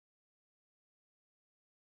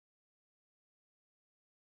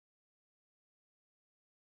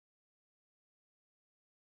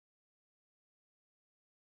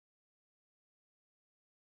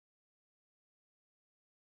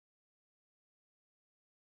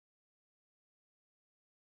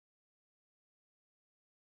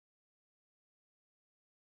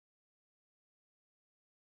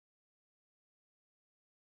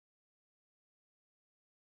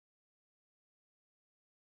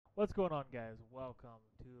What's going on, guys? Welcome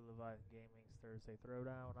to Leviathan Gaming's Thursday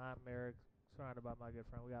Throwdown. I'm Eric, surrounded by my good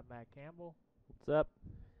friend. We got Matt Campbell. What's up?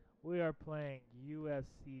 We are playing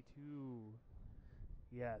UFC 2.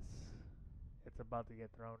 Yes, it's about to get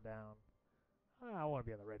thrown down. I want to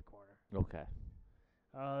be in the red corner. Okay.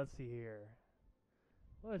 Let's see here.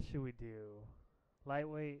 What should we do?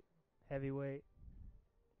 Lightweight, heavyweight,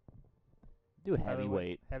 Do featherweight,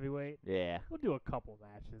 heavyweight. heavyweight. Yeah. We'll do a couple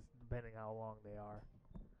matches depending how long they are.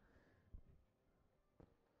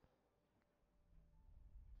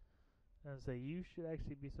 And so you should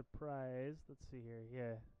actually be surprised. Let's see here.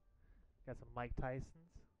 Yeah, got some Mike Tysons.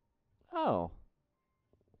 Oh.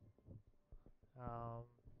 Um,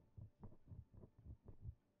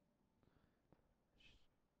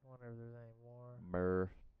 wonder if there's any more. Murr.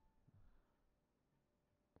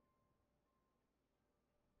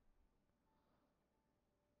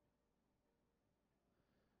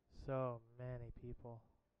 So many people.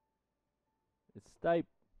 It's Stipe.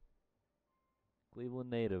 Cleveland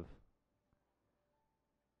native.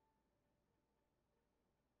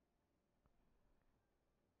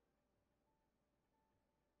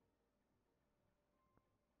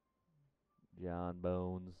 John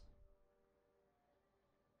Bones.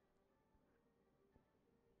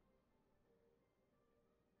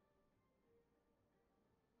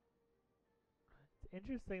 It's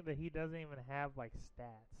interesting that he doesn't even have like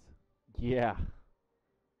stats. Yeah.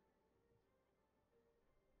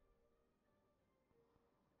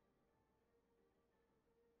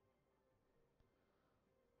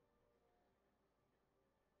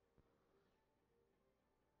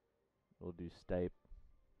 We'll do Stipe.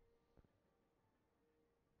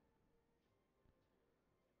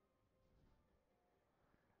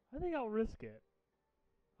 I think I'll risk it.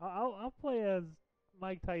 I'll play as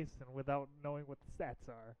Mike Tyson without knowing what the stats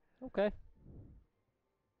are. Okay.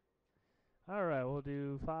 All right, we'll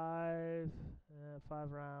do five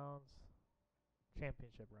rounds,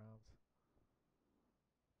 championship rounds.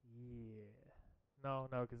 Yeah. No,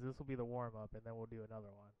 because this will be the warm up, and then we'll do another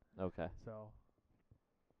one. Okay. So,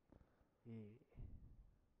 yeah.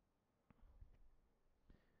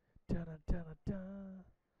 Dun dun dun.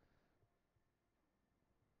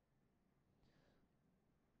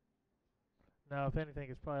 Now, if anything,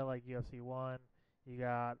 it's probably like UFC 1. You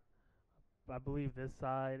got, I believe this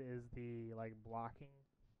side is the like blocking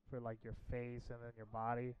for like your face and then your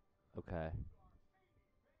body. Okay.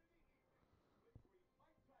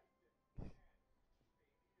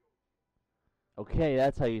 Okay,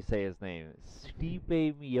 that's how you say his name.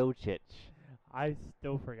 Stipe Miocic. I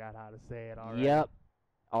still forgot how to say it already. Yep.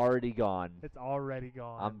 Already gone. It's already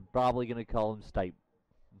gone. I'm probably going to call him Stipe.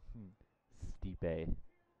 Stipe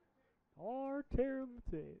Or terrible.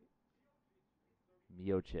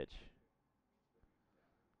 Miocic.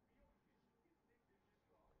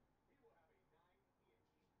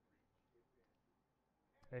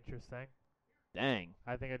 Interesting. Dang.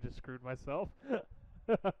 I think I just screwed myself.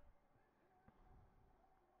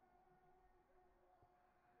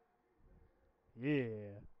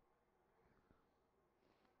 Yeah.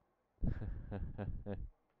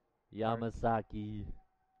 Yamasaki.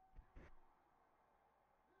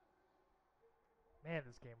 Man,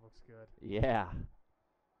 this game looks good. Yeah.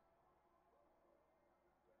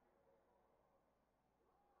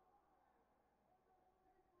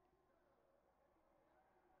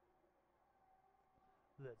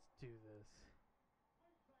 Let's do this.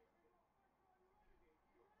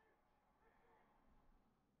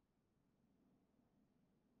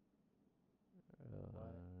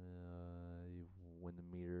 What? When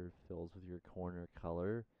the meter fills with your corner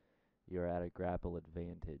color, you're at a grapple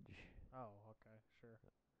advantage. Oh, okay, sure.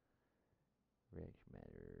 Reaction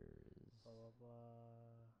matters. Blah blah blah.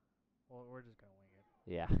 Well, we're just gonna wing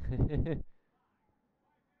it. Yeah.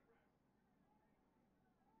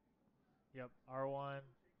 Yep. R1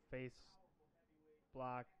 face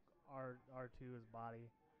block. R2 is body.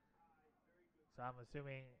 So I'm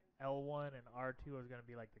assuming L1 and R2 is gonna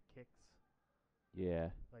be like the kicks,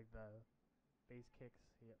 Yeah. like the base kicks.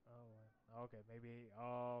 Yeah. Oh. Okay. Maybe.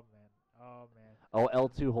 Oh man. Oh man. Oh,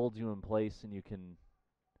 L2 holds you in place You mean?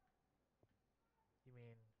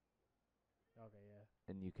 Okay. Yeah.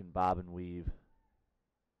 and you can bob and weave.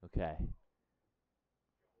 Okay.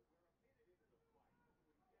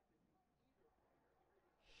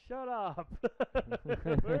 Shut up!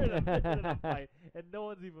 We're in the midst of a fight, and no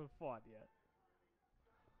one's even fought yet.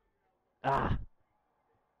 Ah.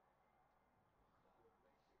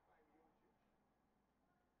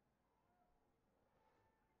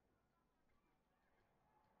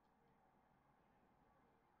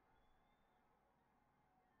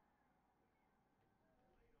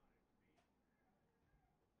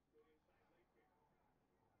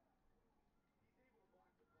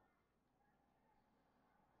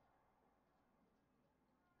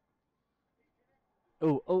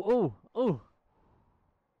 Oh, oh, oh, oh.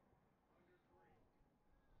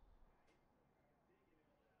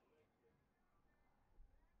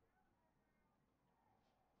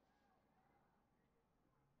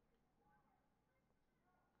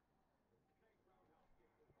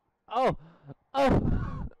 Oh, oh.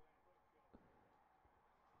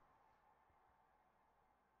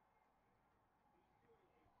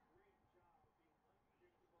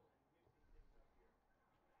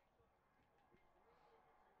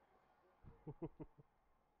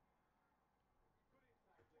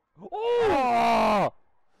 Oh!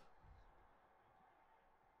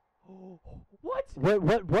 Oh! What?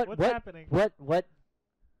 What's What? happening? What?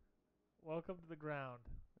 Welcome to the ground.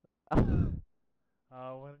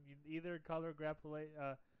 When either color grapple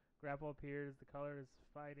appears, the color is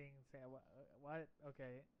fighting. What?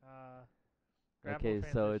 Okay. Grapple Okay,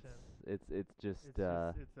 so transition. it's just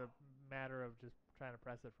It's a matter of just trying to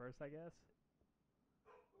press it first, I guess.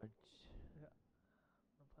 Yeah.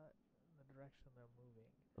 In the direction they're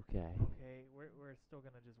moving. okay. Okay, we're still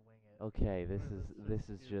gonna just wing it. Okay, Let's this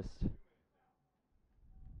is do just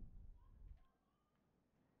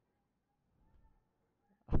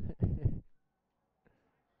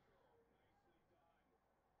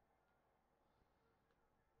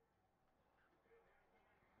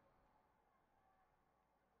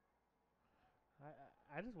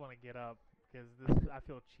I just want to get up because this I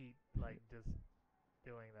feel cheat like just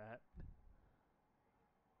doing that.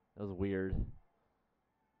 that was weird.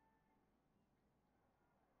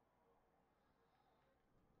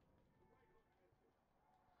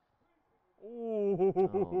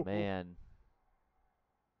 Oh Oh. man.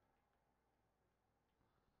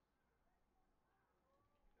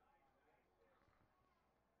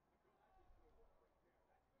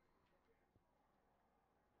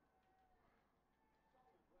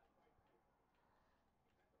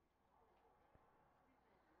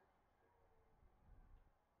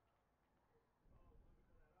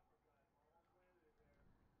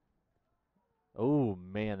 Oh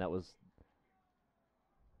man, that was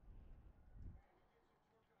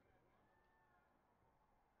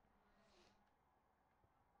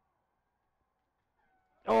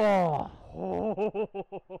Oh.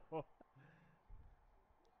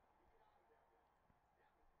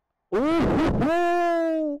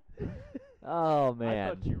 Ooh! Oh I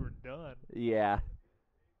thought you were man. done. Yeah.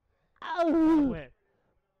 That Ow! went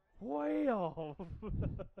way off.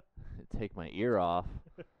 Take my ear off,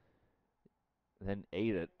 then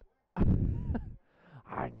ate it.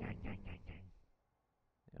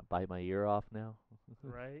 Yeah, bite my ear off now.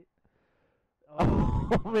 Right? Oh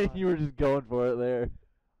my Oh man, gosh. you were just going for it there.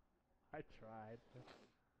 I tried.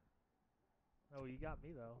 Oh, you got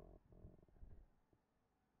me though.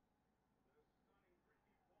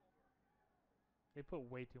 They put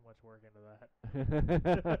way too much work into that.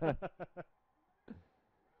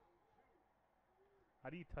 How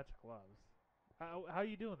do you touch gloves? How are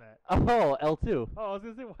you doing that? Oh, L2. Oh, I was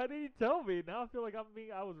gonna say, why didn't you tell me? Now I feel like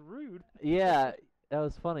I was rude. Yeah, that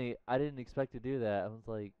was funny. I didn't expect to do that. I was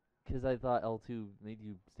like, because I thought L2 made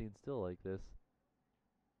you stand still like this.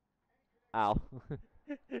 Ow.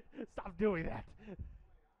 Stop doing that.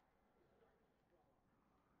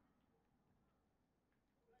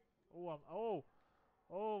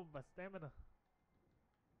 Oh, my stamina.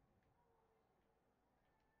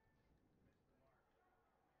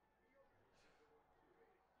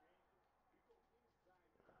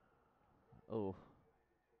 Oh.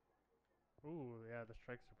 Ooh, yeah, the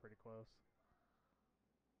strikes are pretty close.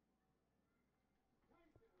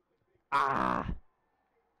 Ah!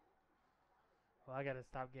 Well, I gotta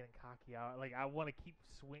stop getting cocky. I want to keep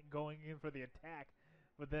going in for the attack,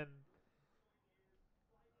 but then,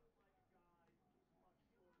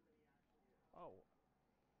 oh,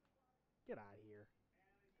 get out of here.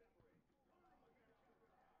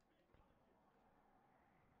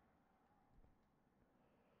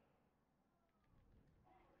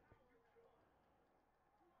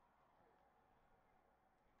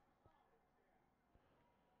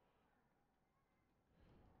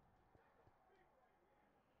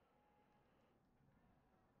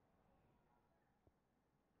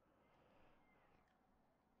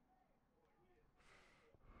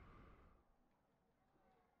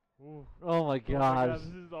 Ooh. Oh my Oh my gosh. god,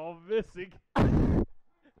 this is all missing.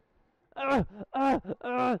 Ah, ah,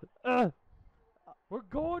 ah, ah. We're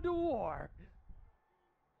going to war.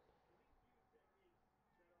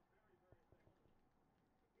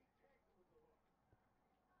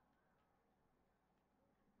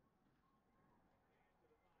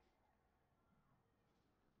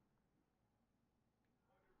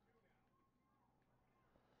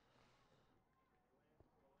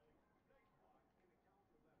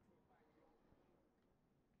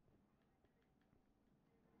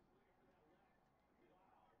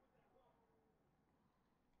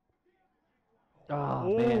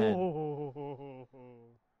 Oh, man. Oh.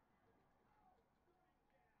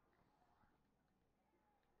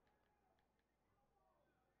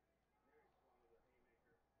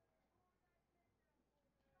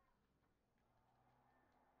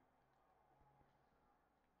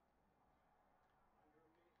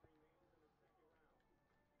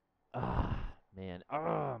 Ah, man.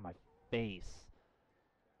 Oh, my face.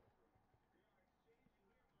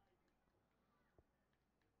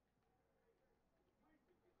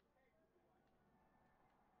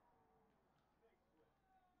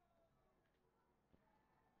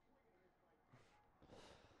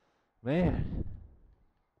 Man.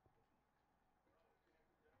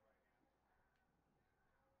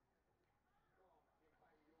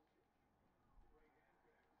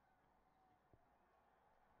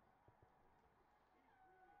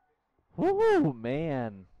 Woo,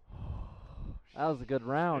 man. That was a good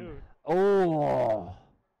round. Shoot. Oh.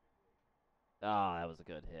 Ah, that was a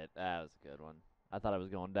good hit. That was a good one. I thought I was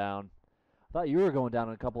going down. I thought you were going down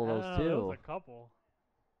on a couple I of don't those know. There was too. a couple.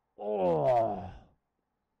 Oh.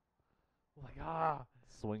 Like, ah,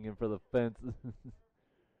 Swinging for the fence.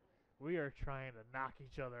 we are trying to knock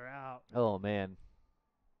each other out. Oh, man.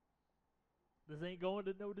 This ain't going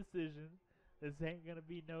to no decision. This ain't gonna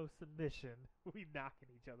be no submission. We knocking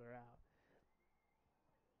each other out.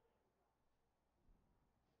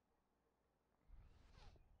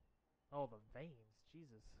 Oh, the veins,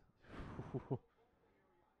 Jesus.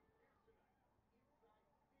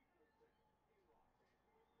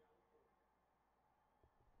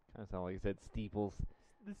 Kind of sound like you said Steeples.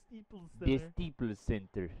 The Steeples The Center. Steeples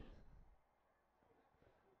Center.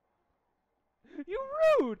 You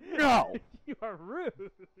rude! No! You are rude.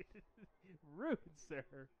 Rude, sir.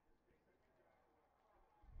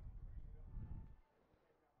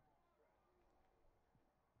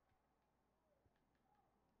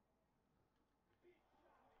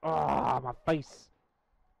 Ah, my face.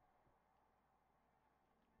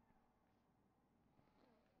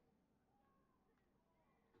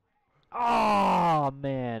 Oh,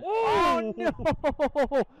 man. Oh, Oh!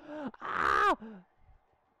 no. Ah.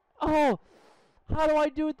 Oh, how do I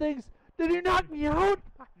do things? Did he knock me out?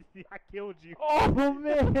 I killed you. Oh,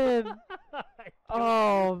 man. I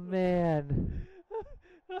Oh, killed man.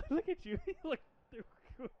 you. Look at you. Look.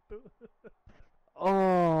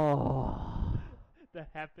 Oh. That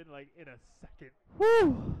happened like in a second.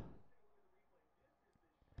 Whew.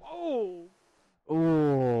 Oh!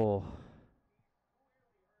 Oh.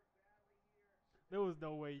 There was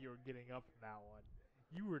no way you were getting up from that one.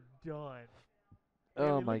 You were done.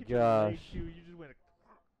 Oh, Look my at your leg, gosh. too. You just went.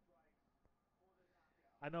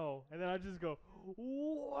 I know. And then I just go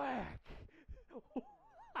whack.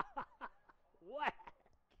 Whack.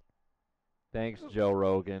 Thanks, Joe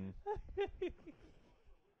Rogan.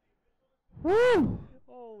 Woo!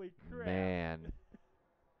 Holy crap. Man.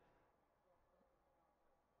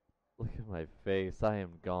 Look at my face. I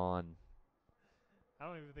am gone. I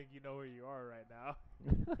don't even think you know where you are right now.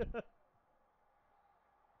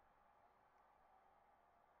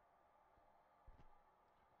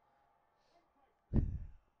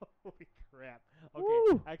 Holy crap. Okay,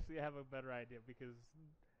 Woo! actually, I have a better idea because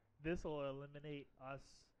this will eliminate us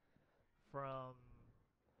from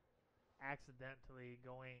accidentally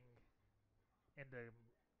going into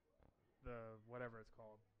the whatever it's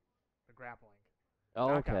called, the grappling. Oh,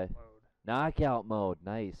 Knockout okay. mode. Knockout mode.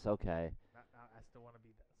 Nice. Okay. I still want to be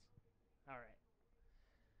this. All right.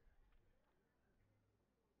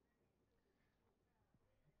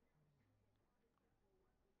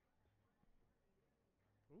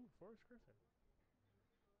 Ooh, Forrest Griffin.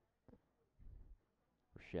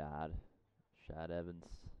 Rashad. Rashad Evans.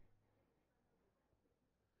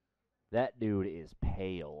 That dude is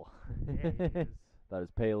pale. Yeah, he is. About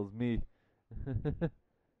as pale as me.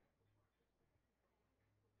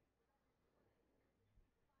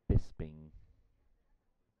 Bisping.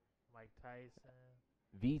 Mike Tyson.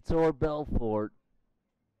 Vitor Belfort.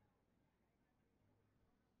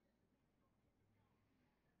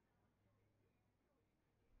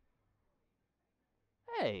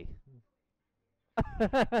 Hey.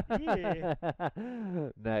 Yeah.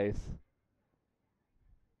 Nice.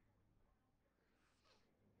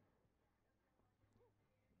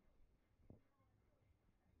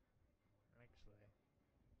 Actually.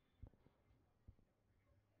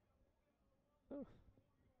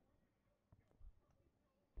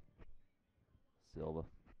 Silva.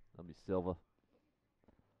 That'll be Silva.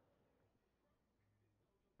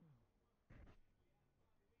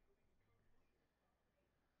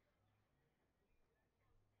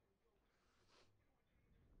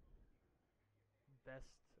 Best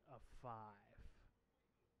of 5.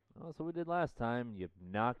 Oh, that's what we did last time. You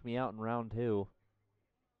knocked me out in round 2.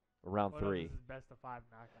 Or round Well, no, 3. this is best of 5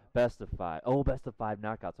 knockout. Best of 5. Oh, best of 5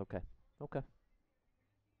 knockouts. Okay. Okay.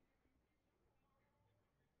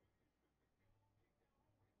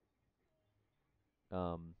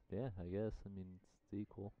 Yeah, I guess. I mean, it's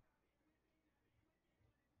equal.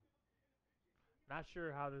 Not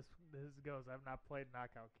sure how this goes. I've not played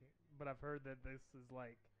Knockout King, but I've heard that this is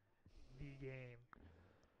like the game.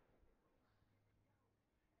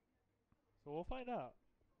 So we'll find out.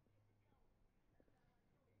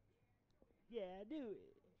 Yeah, do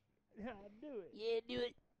it. Do it. Yeah, do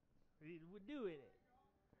it. We're doing it.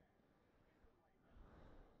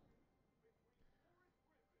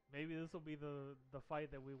 Maybe this will be the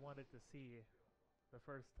fight that we wanted to see the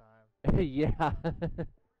first time. Yeah.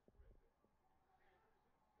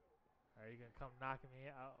 Are you gonna come knocking me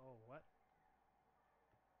out? Oh, what?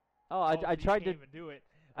 Oh, So I you tried can't to. even do it.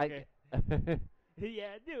 I. Okay.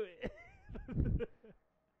 Yeah, do it.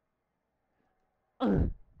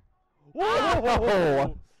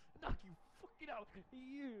 Whoa! Knock you fucking out.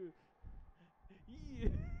 You.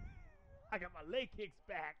 I got my leg kicks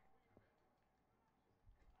back.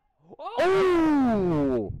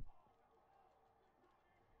 Oh!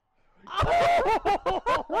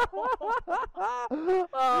 You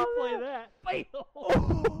play that.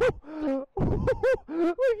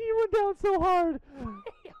 Look, he went down so hard.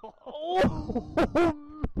 Oh, man.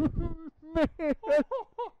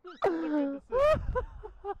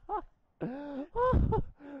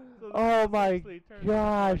 Oh my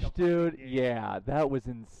gosh, dude. Yeah, that was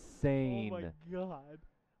insane. Oh my god.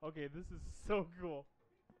 Okay, this is so cool.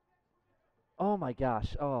 Oh my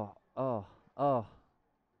gosh. Oh. Oh,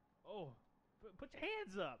 put your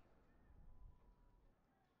hands up.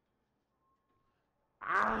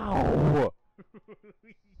 Ow!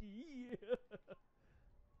 Yeah.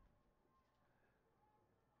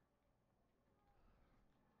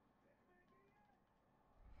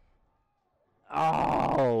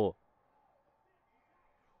 Oh!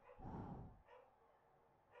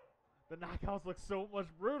 The knockouts look so much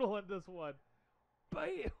brutal in this one.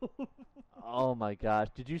 Bam! Oh my gosh.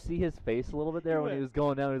 Did you see his face a little bit there when he was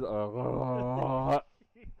going down? He was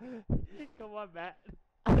Come on, Matt.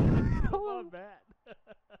 Come on, Matt.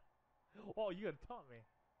 Oh, you gotta taunt me.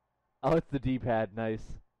 Oh, it's the D-pad.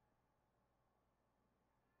 Nice.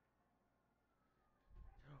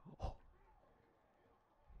 Oh!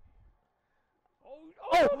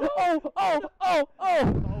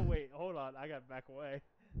 Oh, wait, hold on. I gotta back away.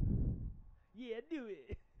 Yeah, do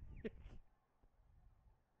it.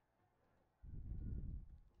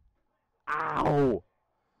 Ow!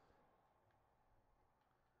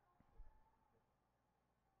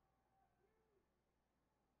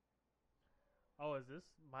 Oh, is this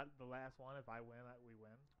the last one? If I win, we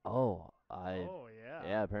win? Oh, Oh, yeah.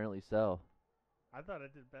 Yeah, apparently so. I thought I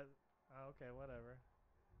did better. Oh, okay, whatever.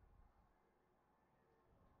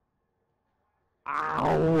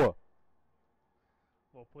 Ow!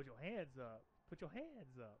 Well, put your hands up. Put your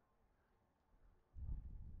hands up.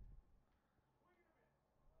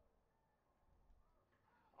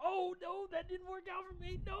 Oh, no, that didn't work out for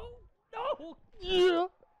me. No, no. Yeah!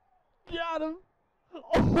 Got him!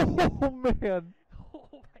 Oh, man! Oh, my gosh.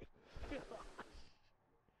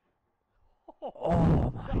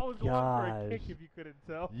 Oh, my I was going for a gosh. kick if you couldn't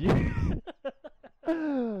tell. Yeah.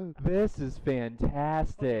 This is Okay, we're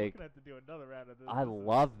fantastic. going to have to do another round of this. I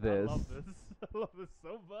love this. I love this. I love this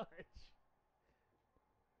so much.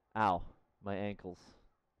 Ow. My ankles.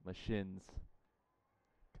 My shins.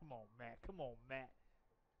 Come on, Matt. Come on, Matt.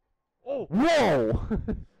 Oh! Whoa!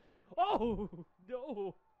 Oh!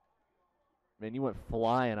 No! Man, you went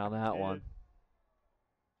flying on that one.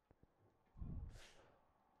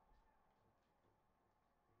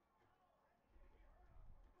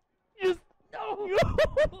 Yes! No!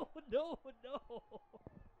 No! No!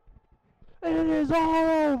 And it is all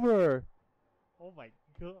over! Oh my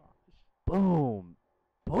gosh. Boom!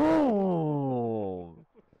 Boom!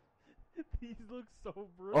 These look so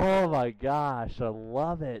brutal. Oh my gosh, I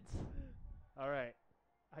love it. Alright.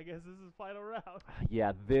 I guess this is final round.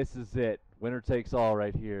 Yeah, this is it. Winner takes all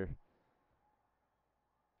right here.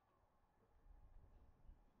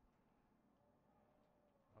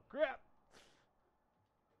 Oh crap!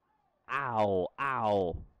 Ow,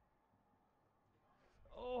 ow.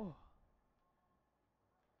 Oh!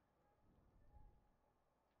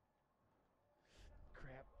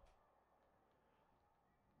 Crap.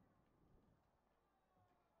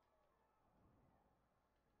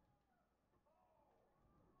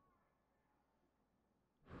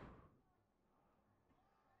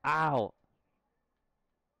 Ow.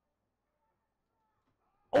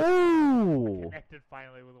 Oh! connected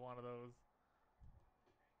finally with one of those.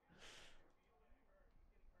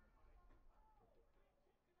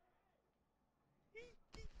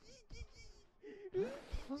 This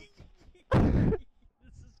is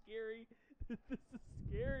scary. This is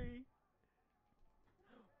scary.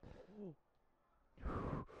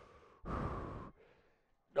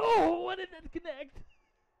 No, why did that connect?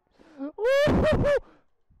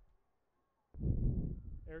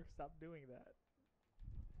 Eric, stop doing that.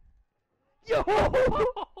 Yo!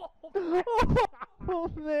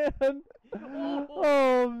 Oh man!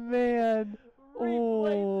 Oh man!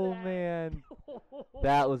 Oh man!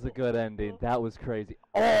 That was a good ending. That was crazy.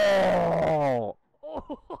 Oh!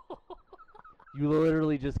 You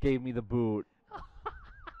literally just gave me the boot.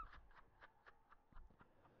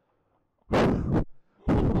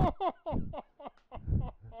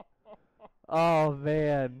 Oh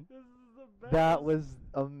man. This is the best. That was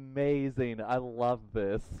amazing. I love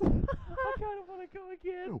this. I kind of want to go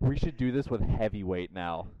again. We should do this with heavyweight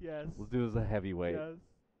now. Yes. Let's do this with heavyweight. Yes.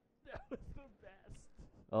 That was the best.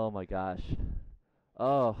 Oh my gosh.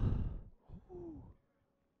 Oh.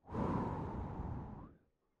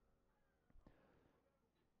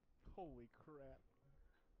 Holy crap.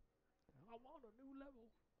 I'm on a new level.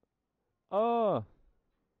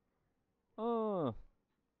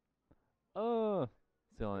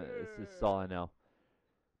 It's just solid now.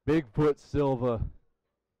 Bigfoot Silva.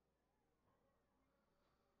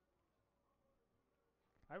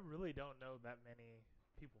 I really don't know that many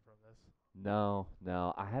people from this. No.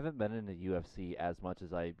 I haven't been in the UFC as much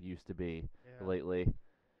as I used to be lately.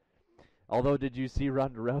 Although, did you see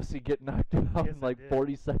Ronda Rousey get knocked out in like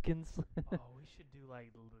 40 seconds? Oh, we should do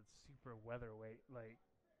like the super weatherweight, like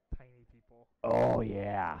tiny people. Oh,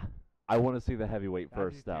 yeah. I want to see the heavyweight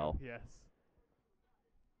first, though. Yes.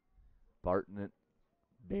 Bartnett,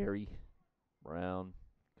 Barry, Brown,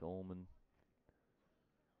 Coleman.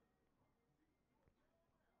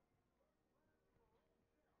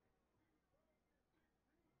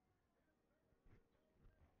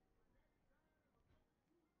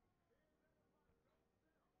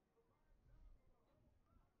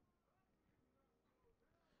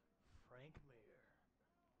 Frank Mir.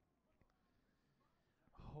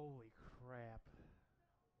 Holy crap.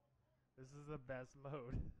 This is the best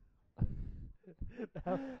mode.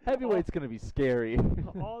 Heavyweight's going to be scary.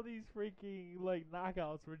 All these freaking like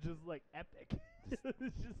knockouts were just like epic. It's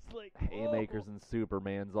just like haymakers and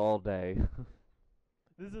Supermans all day.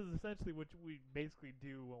 This is essentially what we basically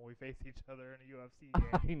do when we face each other in a UFC game.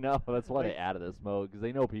 I know. That's why they added this mode, because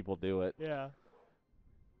they know people do it. Yeah.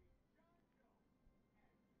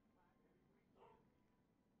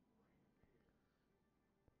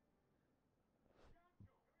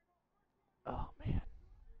 Oh, man.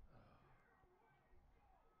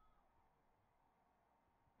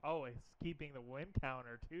 Oh, it's keeping the win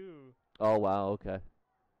counter, too. Oh, wow. Okay.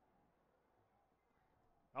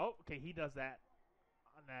 Oh, okay. He does that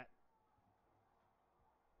on that.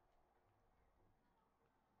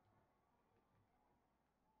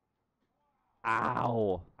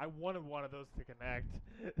 Ow. I wanted one of those to connect.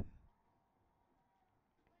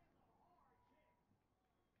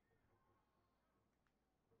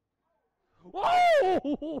 Whoa!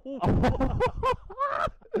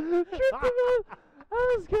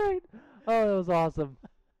 That was great. Oh, that was awesome.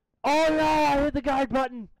 Oh, no, I hit the guard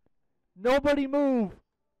button. Nobody move.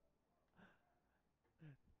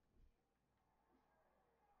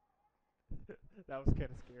 That was kind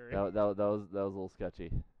of scary. That was a little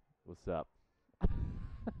sketchy. What's up?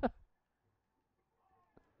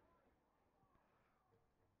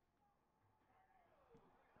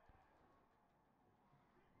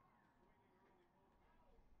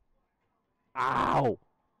 Ow!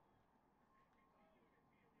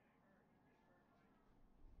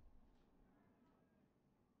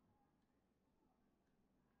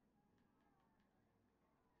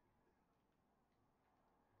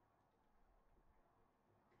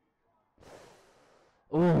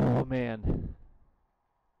 Oh, man.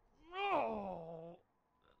 No!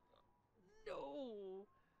 No!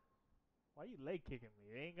 Why are you leg kicking me?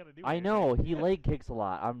 It ain't gonna do I anything. know, he leg kicks a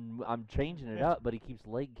lot. I'm changing it up, but he keeps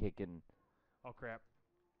leg kicking. Oh, crap.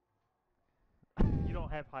 You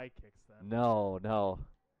don't have high kicks then. No.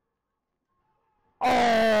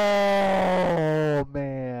 Oh,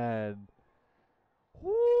 man.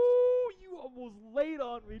 Ooh, you almost laid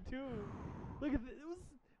on me, too. Look at this. It was...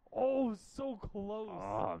 Oh, so close.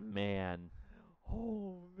 Oh, man.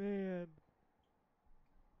 Oh, man.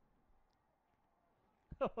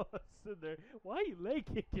 Oh, sit there. Why are you leg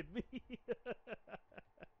kicking me?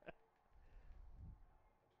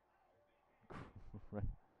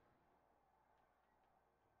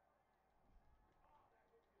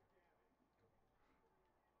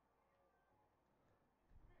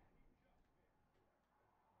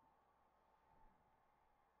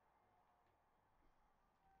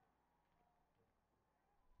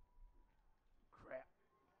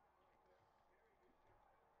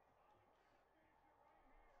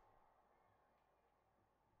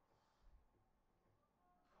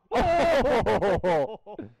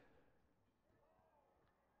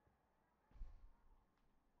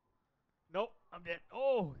 Nope, I'm dead.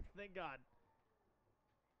 Oh, thank God.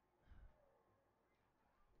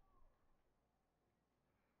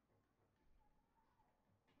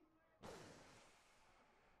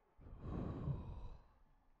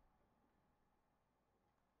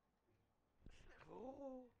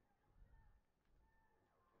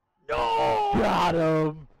 No! Got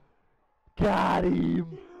him! Got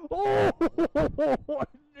him! Oh, I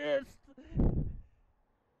missed.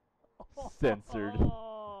 Censored.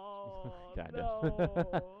 Oh, Kind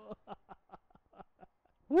no.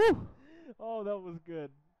 Woo! Oh, that was good.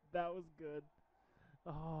 That was good.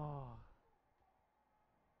 Oh.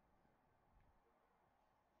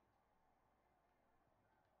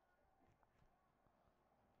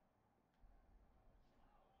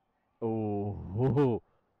 Oh.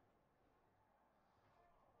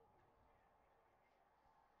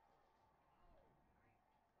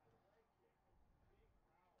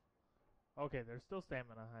 Okay, there's still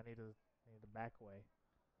stamina. I need to back away.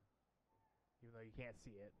 Even though you can't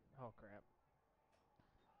see it. Oh crap.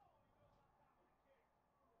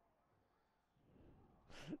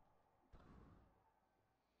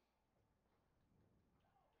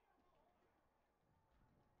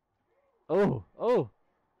 Oh. Oh.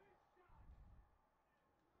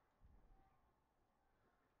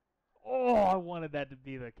 Oh, I wanted that to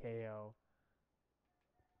be the KO.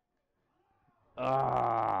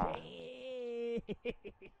 Ah.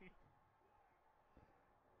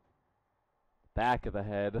 Back of the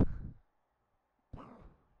head.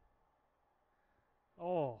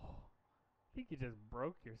 Oh. I think you just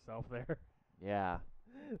broke yourself there. Yeah.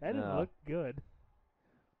 That didn't look good.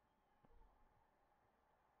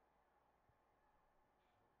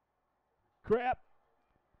 Crap.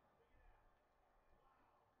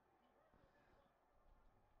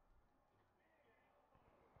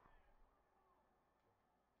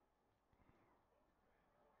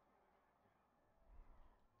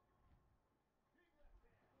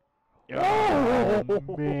 Oh,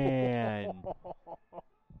 man.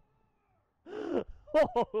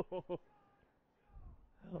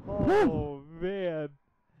 Oh, man.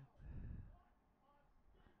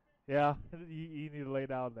 Yeah, you need to lay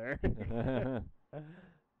down there.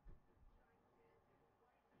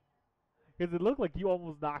 Because it looked like you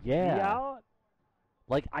almost knocked me out.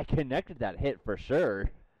 Like, I connected that hit for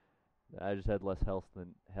sure. I just had less health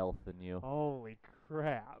than you. Holy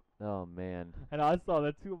crap. Oh, man. And I saw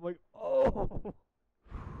that too. I'm like, oh.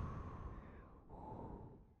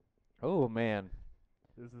 Oh, man.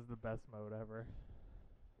 This is the best mode ever.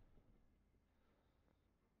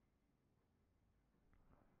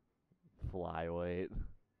 Flyweight.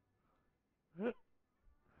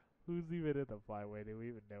 Who's even in the flyweight? Do we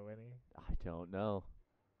even know any? I don't know.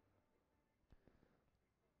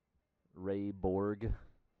 Ray Borg.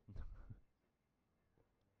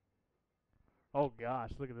 Oh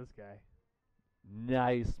gosh, look at this guy.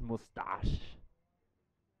 Nice mustache.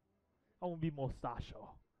 I want to be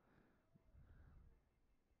Mustacho.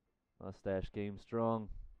 Mustache game strong.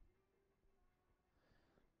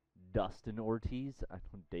 Dustin Ortiz. I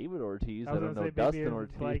know David Ortiz. I don't know Dustin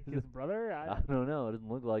Ortiz. Like his brother? I don't know. It doesn't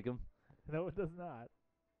look like him. No, it does not.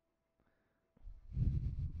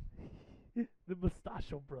 The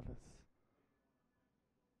Mustacho brothers.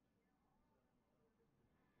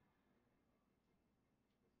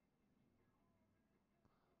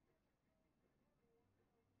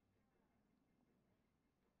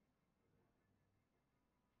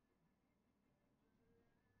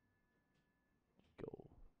 Go.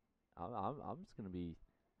 I'm just gonna be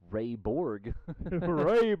Ray Borg.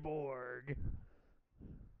 Ray Borg.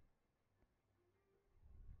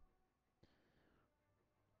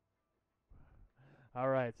 All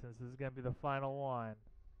right, since this is gonna be the final one,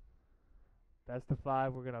 best of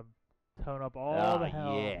 5. We're gonna tone up all the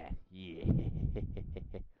hell. Yeah.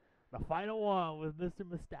 The final one with Mr.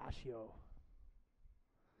 Mustachio.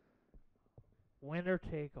 Winner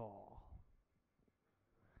take all.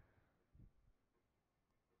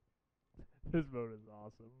 This mode is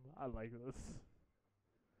awesome. I like this.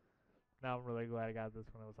 Now I'm really glad I got this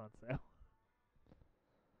when it was on sale.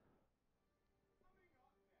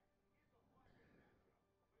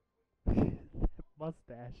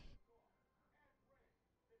 Mustache.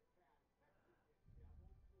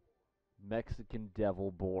 Mexican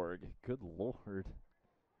Devil Borg. Good lord.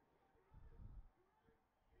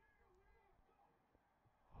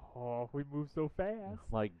 Oh, we move so fast. Oh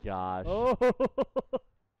my gosh. Oh.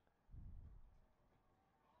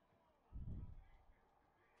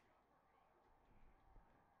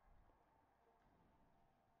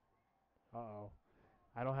 Uh-oh.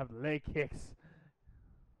 I don't have the leg kicks.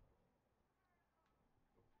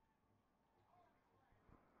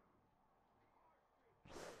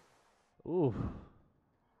 Ooh.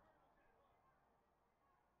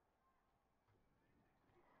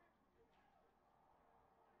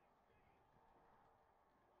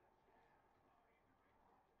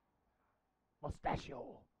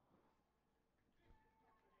 Mustachio.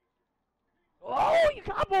 Oh, you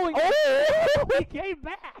comboing! Oh! He came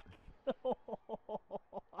back!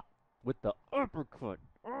 With the uppercut.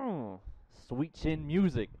 Sweet chin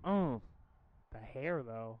music. The hair,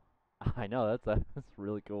 though. I know, that's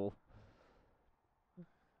really cool.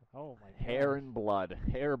 Oh, my god. Hair and blood.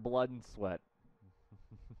 Hair, blood, and sweat.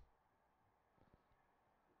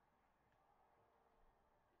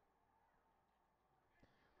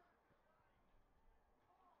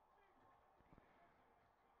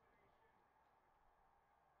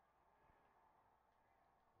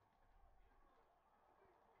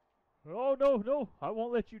 Oh, no, no. I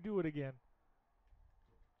won't let you do it again.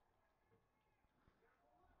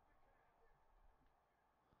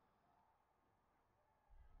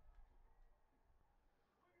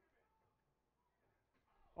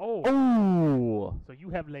 Oh. Oh! So you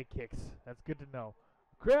have leg kicks. That's good to know.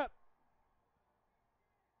 Crap.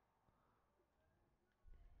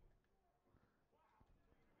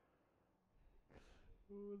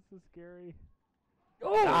 Ooh, this is scary.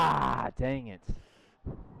 Oh! Ah, dang it.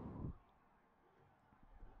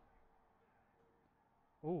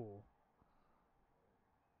 Ooh.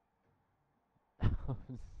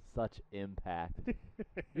 Such impact.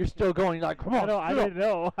 You're still going like, come on. I didn't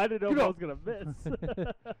know. I didn't know if I was Get going to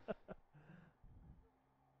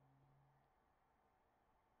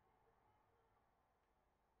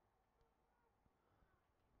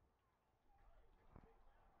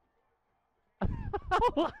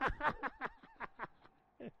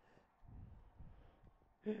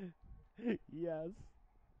miss. Yes.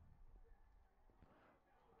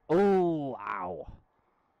 Oh, ow.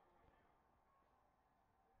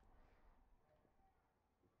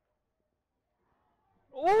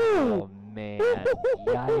 Oh, man.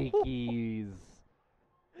 Yikes.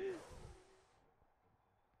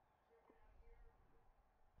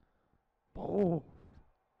 Oh.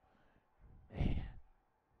 Man.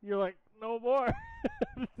 You're like, no more.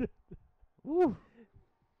 Woo.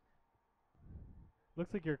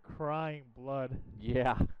 Looks like you're crying blood.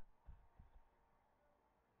 Yeah.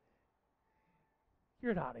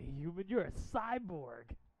 You're not a human. You're a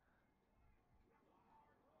cyborg.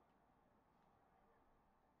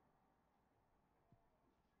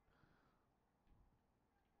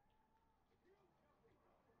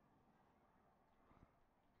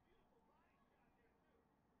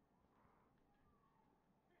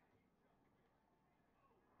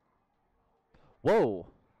 Whoa.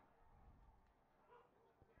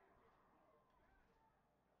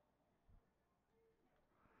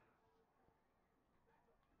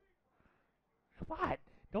 Come on.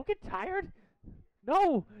 Don't get tired.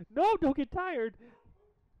 No. No, don't get tired.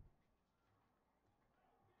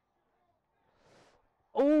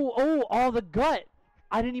 Oh, the gut.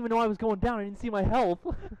 I didn't even know I was going down. I didn't see my health.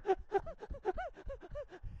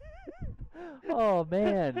 Oh,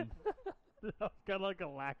 man. That was kind of like a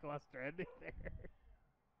lackluster ending there.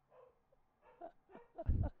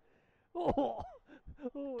 Oh.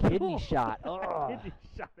 Kidney shot. Kidney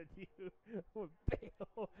shot at you.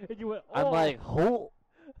 And you went, oh. I'm like, oh.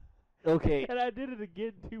 Okay. And I did it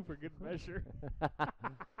again, too, for good measure.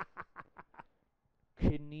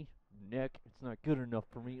 Kidney, neck, it's not good enough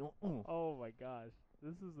for me. Oh, my gosh.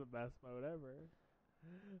 This is the best mode ever.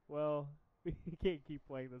 Well, we can't keep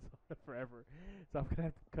playing this forever, so I'm going to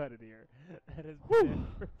have to cut it here. That has been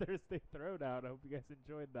it for Thursday Throwdown. I hope you guys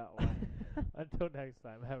enjoyed that one. Until next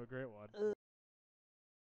time, have a great one.